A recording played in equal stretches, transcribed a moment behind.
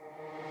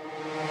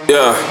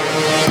Yeah.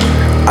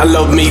 I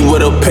love me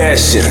with a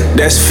passion.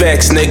 That's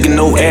facts, nigga,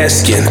 no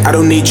asking. I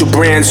don't need your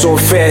brands or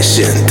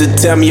fashion to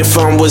tell me if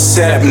I'm what's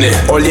happening.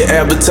 All your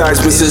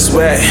advertisements is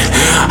whack.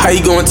 How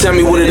you gonna tell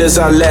me what it is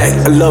I lack?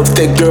 I love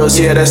thick girls,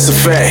 yeah, that's a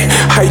fact.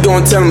 How you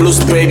gonna tell them lose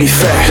the baby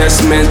fat?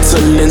 That's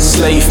mental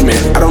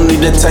enslavement. I don't need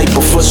that type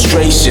of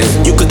frustration.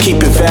 You could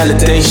keep your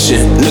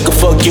validation. Nigga,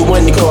 fuck you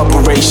and your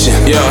corporation.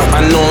 Yeah,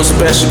 I know I'm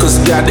special cause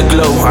I got the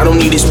glow. I don't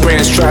need these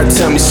brands, try to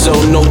tell me so.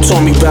 No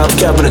Tommy, Ralph,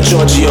 Kevin, or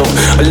Giorgio.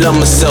 I love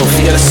myself,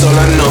 yeah, that's all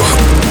I know.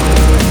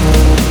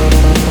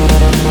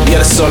 Yeah,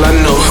 that's all I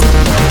know.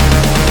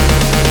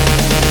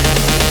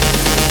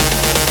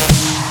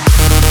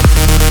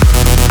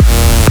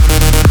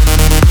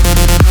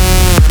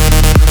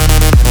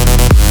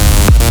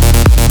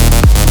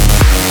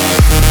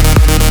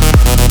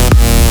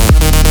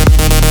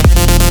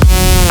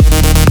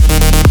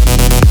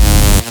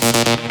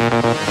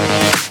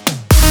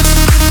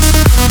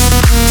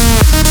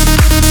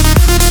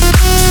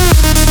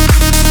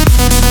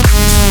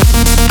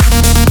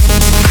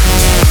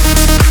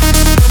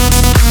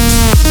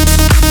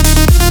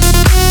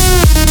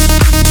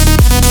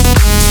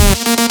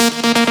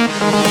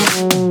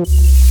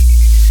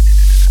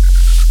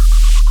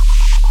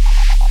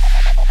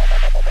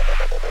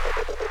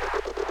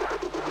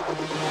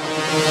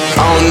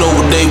 I don't know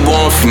what they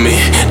want from me.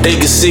 They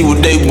can see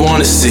what they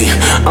wanna see.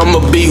 I'ma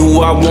be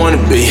who I wanna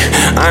be.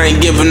 I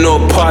ain't giving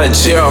no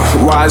apology.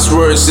 Wise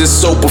words is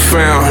so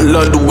profound.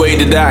 Love the way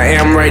that I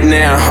am right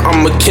now.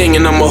 I'm a king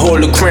and I'ma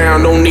hold the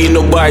crown. Don't need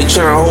nobody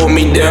trying to hold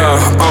me down.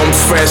 I'm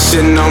fresh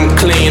and I'm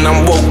clean.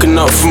 I'm woken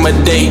up from a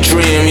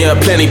daydream. Yeah,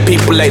 plenty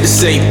people like to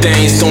say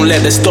things. Don't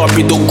let that stop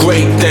you do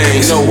great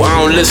things. No,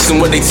 I don't listen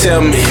what they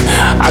tell me.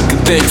 I can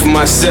think for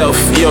myself.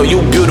 Yo,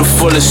 you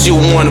beautiful as you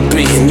wanna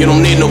be. And you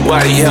don't need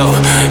nobody help.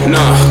 Nah,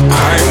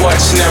 I ain't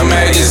watching them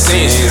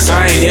magazines.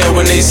 I ain't here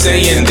when they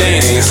saying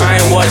things. I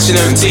ain't watching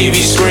them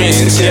TV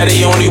screens. Yeah,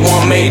 the only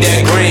one made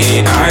that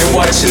green. I ain't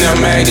watching them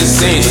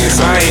magazines.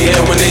 I ain't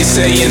here when they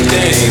saying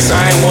things.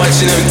 I ain't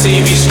watching them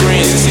TV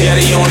screens. Yeah,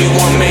 the only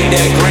one made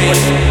that green.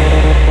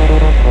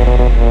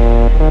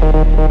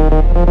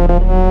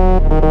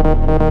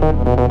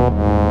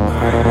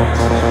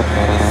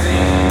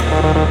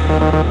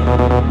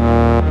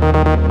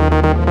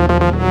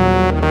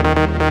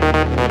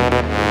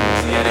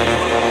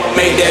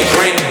 Made that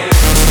green.